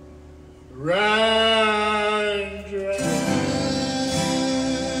runs dry.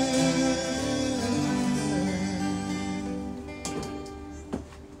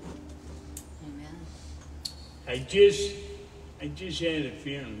 Amen. I just had a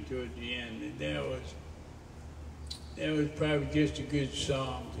feeling towards the end that was probably just a good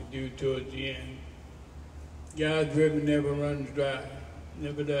song to do towards the end. God's river never runs dry,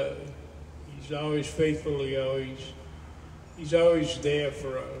 never does. He's always faithful. He's always there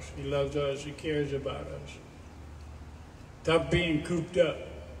for us. He loves us. He cares about us. Stop being cooped up.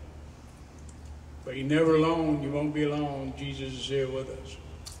 But you're never alone. You won't be alone. Jesus is here with us.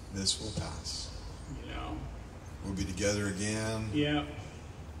 This will pass. You know. We'll be together again. Yeah.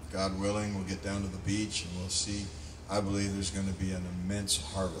 God willing, we'll get down to the beach and we'll see. I believe there's going to be an immense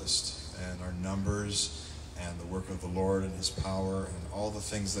harvest, and our numbers and the work of the Lord and His power and all the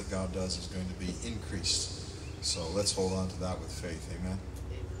things that God does is going to be increased. So let's hold on to that with faith. Amen.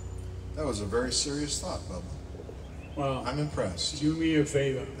 That was a very serious thought, Bubba. Well, I'm impressed. do me a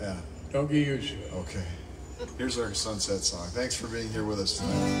favor. Yeah. Don't get used to it. Okay. Here's our sunset song. Thanks for being here with us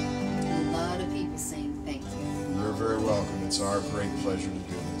tonight. A lot of people saying thank you. You're very welcome. It's our great pleasure to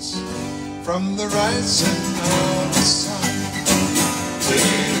do this. From the rising of the sun to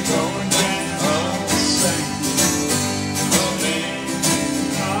the going down of the sun, the name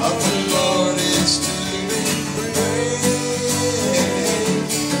of the Lord is to be praised.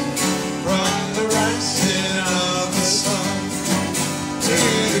 From the rising of the sun to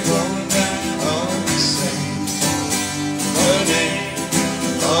the going down of the sun, the name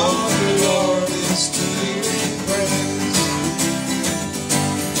of the Lord is to be praised.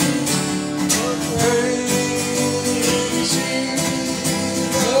 Praise ye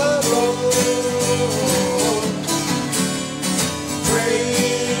the Lord.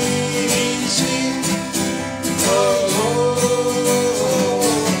 Praise ye the Lord.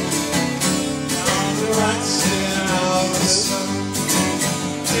 From the rising of the sun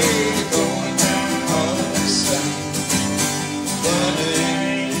to the going down of the sun, the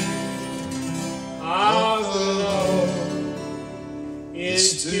name Of the Lord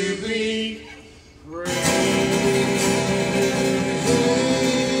is to be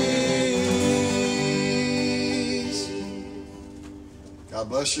praised. God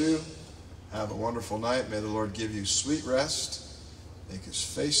bless you. Have a wonderful night. May the Lord give you sweet rest, make His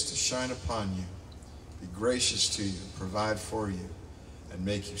face to shine upon you, be gracious to you, provide for you, and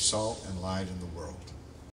make you salt and light in the world.